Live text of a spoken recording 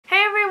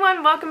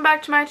everyone, welcome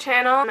back to my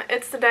channel.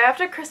 It's the day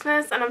after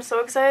Christmas and I'm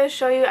so excited to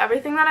show you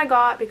everything that I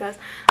got because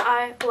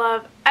I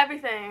love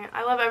everything.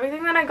 I love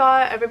everything that I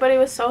got. Everybody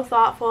was so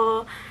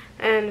thoughtful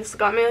and just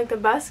got me like the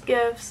best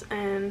gifts,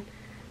 and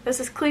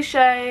this is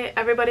cliche.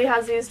 Everybody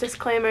has these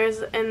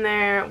disclaimers in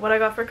their what I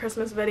got for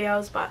Christmas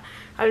videos, but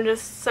I'm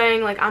just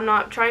saying, like, I'm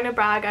not trying to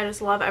brag. I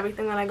just love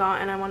everything that I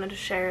got and I wanted to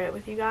share it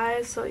with you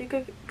guys so that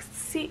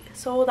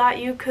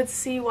you could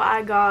see what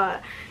I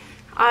got.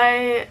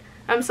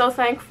 I'm so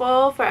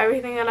thankful for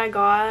everything that I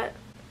got,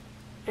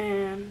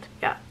 and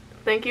yeah,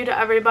 thank you to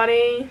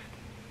everybody.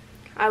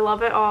 I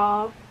love it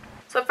all.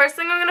 So first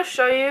thing I'm going to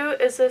show you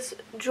is this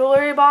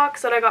jewelry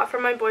box that I got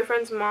from my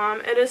boyfriend's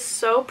mom. It is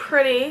so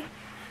pretty.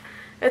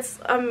 It's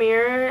a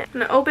mirror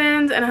and it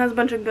opens and it has a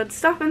bunch of good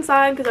stuff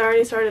inside because I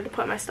already started to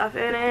put my stuff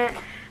in it.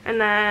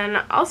 And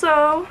then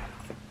also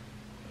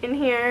in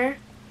here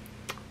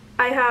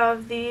I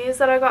have these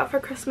that I got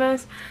for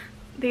Christmas.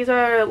 These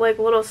are like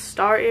little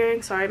star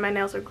earrings. Sorry, my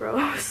nails are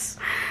gross.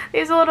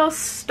 These are little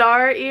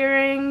star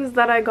earrings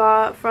that I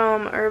got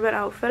from Urban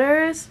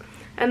Outfitters,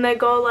 and they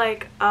go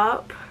like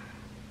up.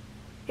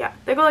 Yeah,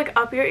 they go like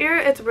up your ear.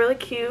 It's really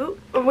cute.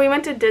 We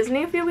went to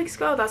Disney a few weeks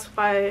ago. That's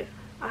why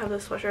I have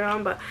this sweatshirt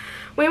on. But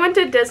we went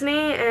to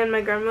Disney and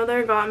my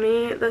grandmother got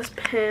me this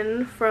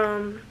pin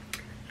from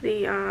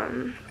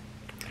the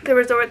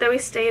resort that we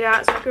stayed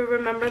at so I could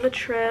remember the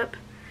trip.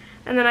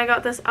 And then I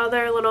got this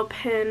other little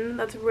pin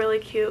that's really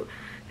cute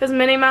because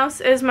Minnie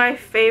Mouse is my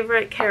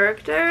favorite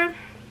character.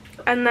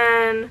 And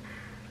then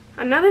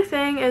another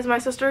thing is my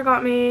sister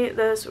got me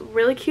this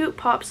really cute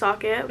pop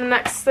socket. The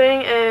next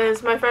thing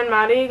is my friend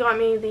Maddie got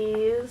me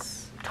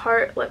these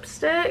Tarte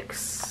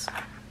lipsticks.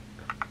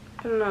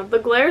 I don't know, the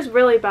glare is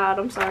really bad,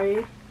 I'm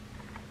sorry.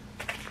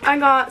 I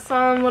got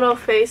some little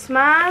face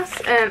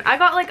masks, and I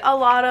got like a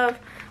lot of,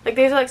 like,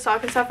 these are like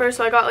stocking stuffers,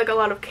 so I got like a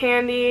lot of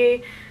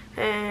candy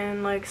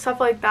and like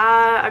stuff like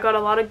that. I got a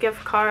lot of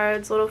gift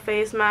cards, little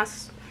face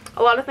masks,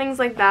 a lot of things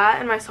like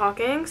that in my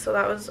stocking, so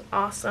that was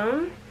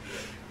awesome.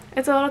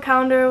 It's a little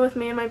calendar with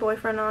me and my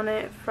boyfriend on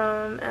it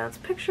and it's a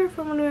picture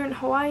from when we were in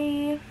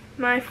Hawaii.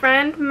 My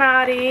friend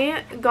Maddie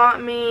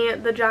got me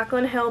the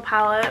Jaclyn Hill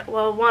palette,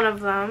 well, one of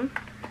them.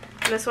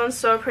 And this one's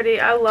so pretty.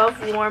 I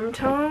love warm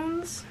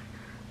tones.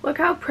 Look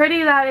how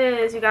pretty that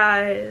is, you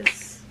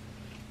guys.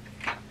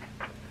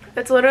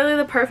 It's literally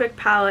the perfect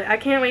palette. I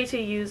can't wait to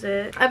use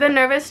it. I've been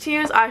nervous to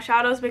use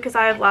eyeshadows because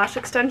I have lash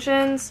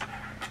extensions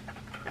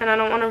and I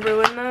don't want to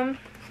ruin them,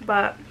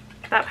 but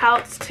that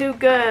palette's too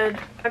good.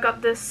 I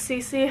got this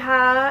CC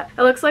hat.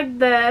 It looks like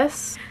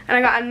this. And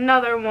I got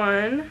another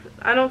one.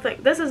 I don't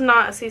think, this is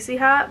not a CC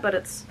hat, but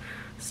it's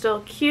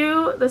still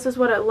cute. This is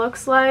what it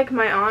looks like.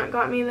 My aunt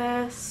got me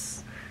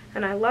this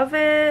and I love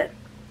it.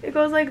 It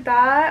goes like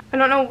that. I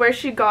don't know where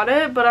she got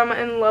it, but I'm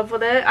in love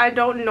with it. I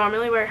don't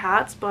normally wear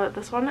hats, but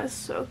this one is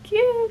so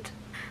cute.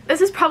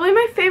 This is probably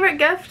my favorite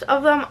gift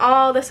of them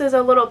all. This is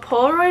a little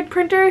Polaroid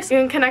printer. So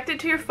you can connect it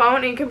to your phone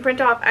and you can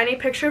print off any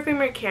picture from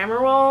your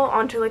camera roll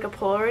onto like a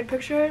Polaroid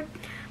picture,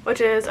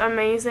 which is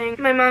amazing.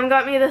 My mom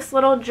got me this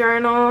little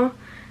journal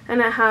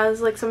and it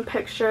has like some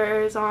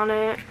pictures on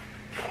it.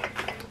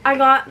 I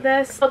got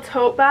this little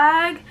tote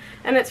bag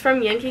and it's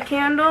from Yankee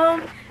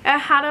Candle. It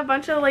had a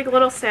bunch of like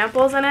little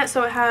samples in it,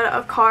 so it had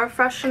a car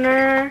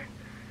freshener,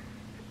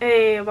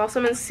 a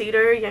balsam and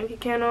cedar Yankee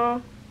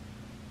Candle.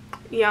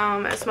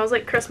 Yum, it smells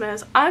like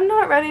Christmas. I'm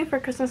not ready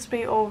for Christmas to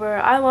be over.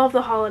 I love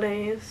the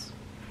holidays.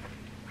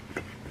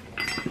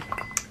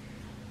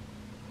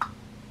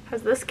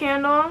 Has this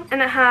candle,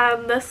 and it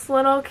had this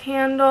little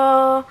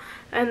candle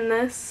and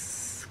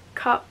this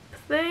cup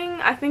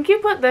thing. I think you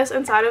put this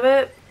inside of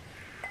it,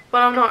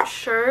 but I'm not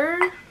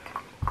sure,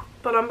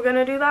 but I'm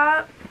gonna do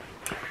that.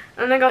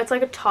 And then I got, it's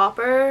like a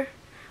topper,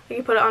 like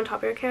you put it on top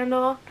of your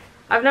candle.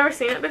 I've never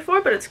seen it before,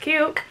 but it's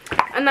cute.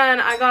 And then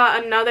I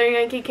got another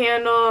Yankee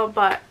Candle,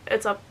 but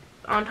it's up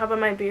on top of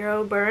my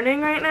bureau burning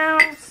right now,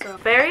 so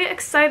very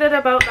excited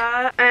about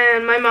that.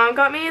 And my mom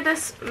got me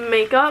this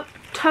makeup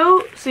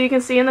tote, so you can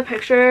see in the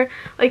picture,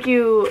 like,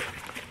 you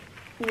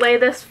lay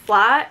this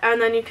flat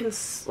and then you can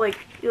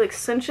you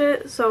cinch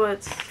it so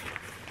it's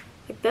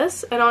like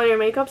this and all your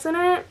makeup's in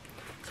it.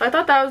 So I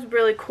thought that was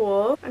really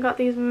cool. I got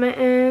these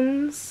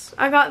mittens.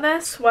 I got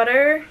this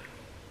sweater.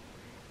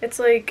 It's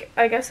like,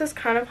 I guess it's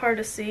kind of hard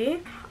to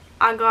see.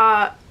 I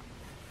got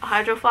a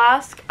hydro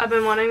flask. I've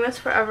been wanting this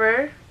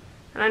forever.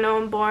 And I know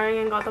I'm boring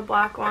and got the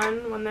black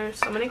one when there's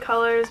so many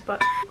colors,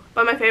 but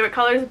my favorite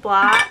color is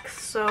black,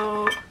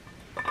 so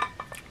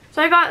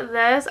I got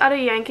this at a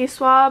Yankee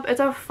Swap. It's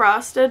a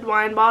frosted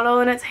wine bottle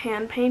and it's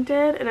hand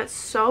painted and it's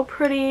so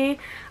pretty.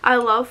 I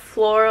love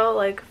floral,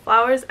 like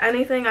flowers,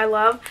 anything I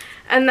love.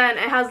 And then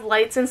it has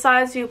lights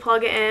inside, so you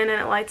plug it in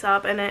and it lights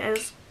up, and it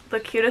is the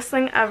cutest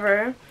thing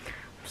ever. I'm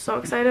so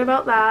excited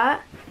about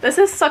that. This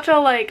is such a,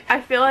 like,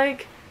 I feel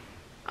like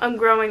I'm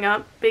growing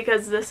up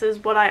because this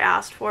is what I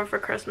asked for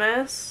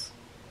Christmas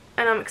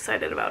and I'm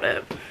excited about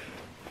it.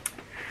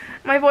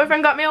 My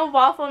boyfriend got me a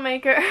waffle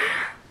maker.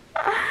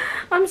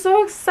 I'm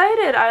so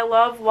excited. I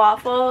love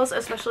waffles,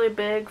 especially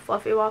big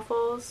fluffy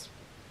waffles.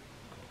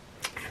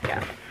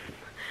 Yeah.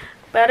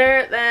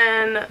 better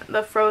than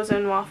the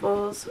frozen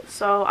waffles,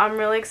 so I'm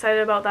really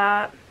excited about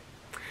that.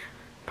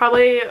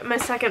 Probably my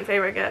second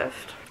favorite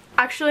gift.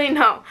 Actually,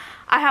 no,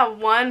 I have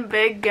one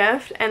big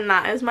gift, and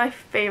that is my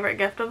favorite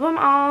gift of them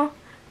all,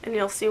 and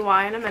you'll see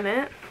why in a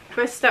minute.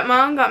 My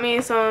stepmom got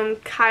me some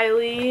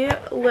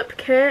Kylie lip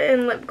kit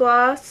and lip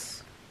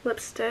gloss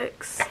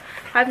lipsticks.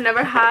 I've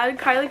never had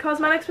Kylie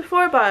Cosmetics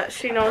before, but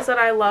she knows that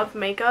I love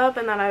makeup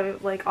and that I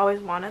like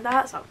always wanted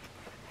that, so.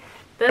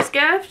 This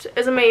gift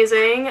is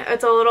amazing.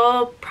 It's a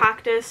little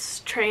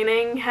practice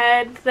training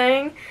head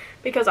thing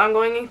because I'm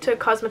going to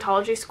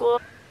cosmetology school.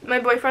 My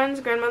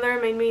boyfriend's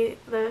grandmother made me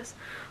this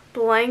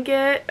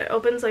blanket. It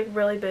opens like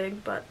really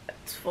big, but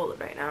it's folded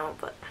right now,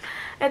 but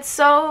it's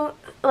so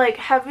like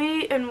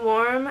heavy and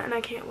warm, and I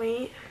can't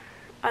wait.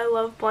 I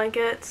love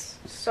blankets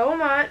so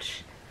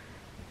much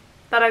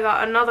that I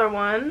got another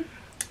one.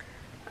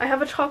 I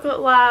have a chocolate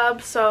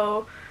lab,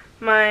 so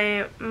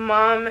my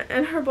mom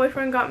and her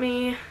boyfriend got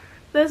me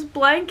this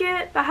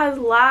blanket that has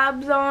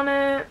labs on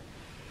it.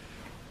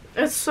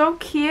 It's so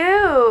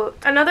cute.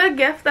 Another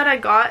gift that I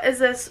got is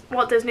this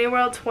Walt Disney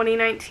World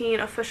 2019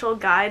 official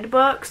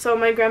guidebook. So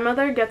my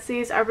grandmother gets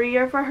these every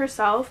year for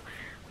herself,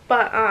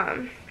 but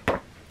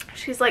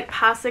she's like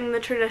passing the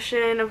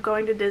tradition of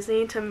going to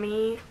Disney to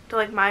me, to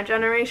like my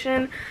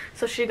generation.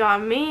 So she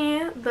got me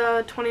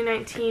the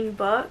 2019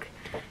 book,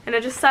 and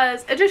it just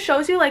says, it just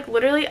shows you like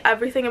literally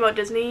everything about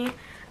Disney.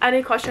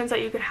 Any questions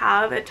that you could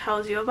have, it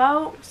tells you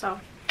about. So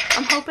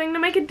I'm hoping to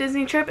make a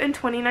Disney trip in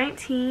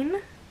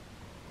 2019.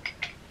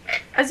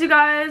 As you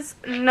guys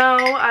know,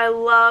 I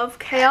love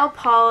KL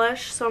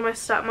polish, so my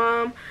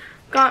stepmom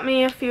got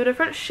me a few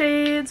different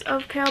shades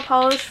of KL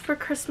polish for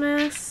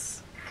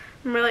Christmas.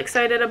 I'm really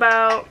excited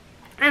about.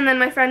 And then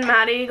my friend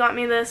Maddie got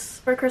me this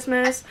for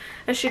Christmas,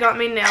 and she got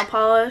me nail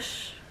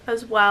polish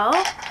as well.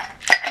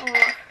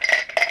 I'll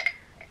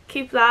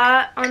keep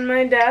that on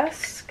my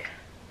desk.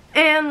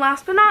 And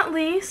last but not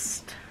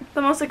least,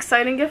 the most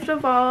exciting gift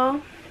of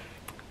all,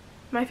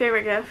 my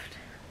favorite gift.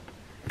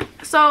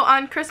 So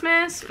on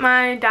Christmas,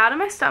 my dad and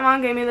my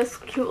stepmom gave me this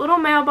cute little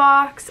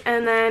mailbox,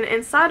 and then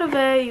inside of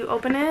it, you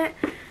open it,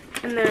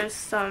 and there's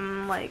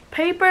some like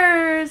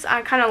papers.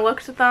 I kind of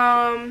looked at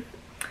them,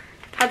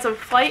 had some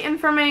flight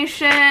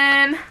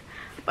information,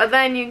 but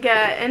then you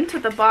get into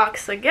the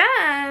box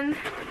again,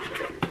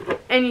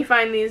 and you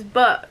find these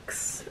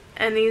books.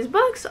 And these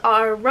books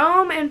are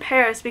Rome and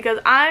Paris, because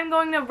I'm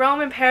going to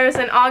Rome and Paris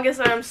in August,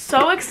 and I'm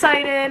so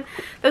excited.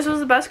 This was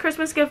the best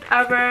Christmas gift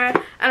ever,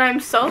 and I'm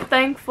so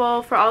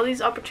thankful for all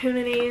these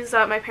opportunities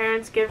that my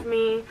parents give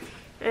me,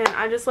 and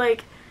I just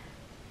like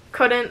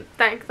couldn't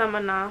thank them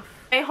enough.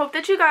 I hope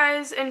that you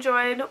guys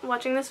enjoyed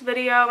watching this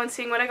video and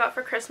seeing what I got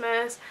for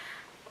Christmas.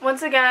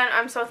 Once again,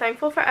 I'm so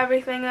thankful for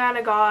everything that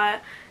I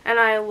got, and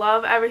I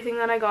love everything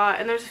that I got.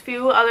 And there's a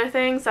few other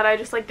things that I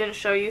just like didn't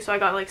show you. So I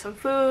got like some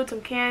food,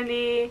 some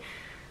candy,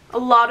 a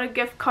lot of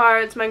gift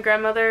cards. My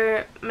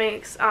grandmother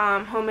makes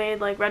homemade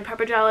like red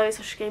pepper jelly,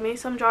 so she gave me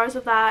some jars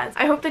of that.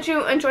 I hope that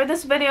you enjoyed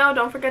this video.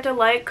 Don't forget to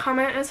like,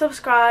 comment, and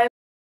subscribe.